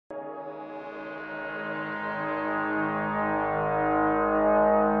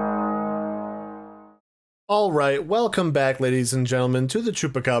Alright, welcome back ladies and gentlemen to the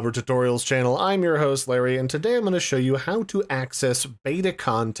Chupacabra Tutorials channel. I'm your host Larry, and today I'm going to show you how to access beta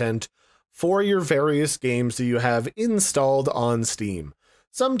content for your various games that you have installed on Steam.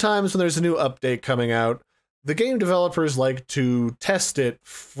 Sometimes when there's a new update coming out, the game developers like to test it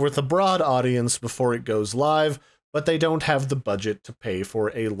with a broad audience before it goes live, but they don't have the budget to pay for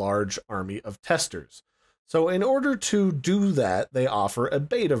a large army of testers. So in order to do that, they offer a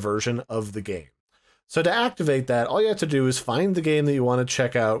beta version of the game. So to activate that, all you have to do is find the game that you want to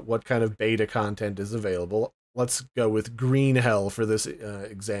check out what kind of beta content is available. Let's go with Green Hell for this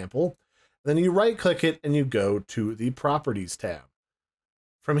example. Then you right-click it and you go to the Properties tab.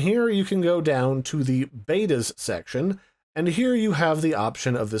 From here, you can go down to the Betas section, and here you have the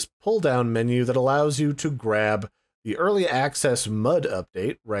option of this pull-down menu that allows you to grab the Early Access MUD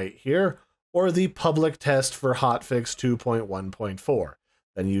update right here, or the public test for hotfix 2.1.4.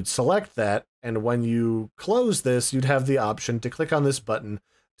 Then you'd select that, and when you close this, you'd have the option to click on this button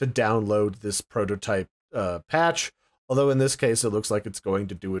to download this prototype patch, although in this case it looks like it's going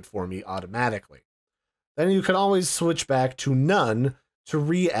to do it for me automatically. Then you can always switch back to None to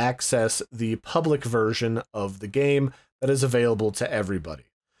re-access the public version of the game that is available to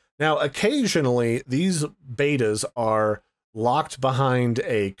everybody. Now, occasionally, these betas are locked behind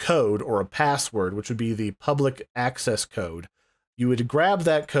a code or a password, which would be the public access code. You would grab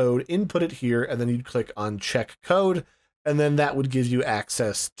that code, input it here, and then you'd click on Check Code, and then that would give you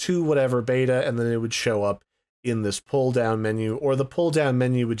access to whatever beta, and then it would show up in this pull-down menu, or the pull-down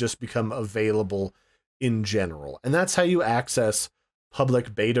menu would just become available in general. And that's how you access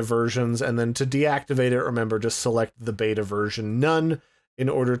public beta versions, and then to deactivate it, remember, just select the beta version None in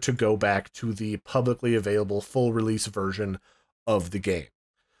order to go back to the publicly available full release version of the game.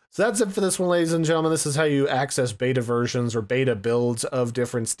 So that's it for this one, ladies and gentlemen. This is how you access beta versions or beta builds of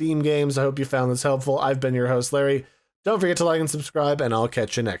different Steam games. I hope you found this helpful. I've been your host, Larry. Don't forget to like and subscribe, and I'll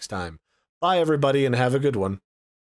catch you next time. Bye, everybody, and have a good one.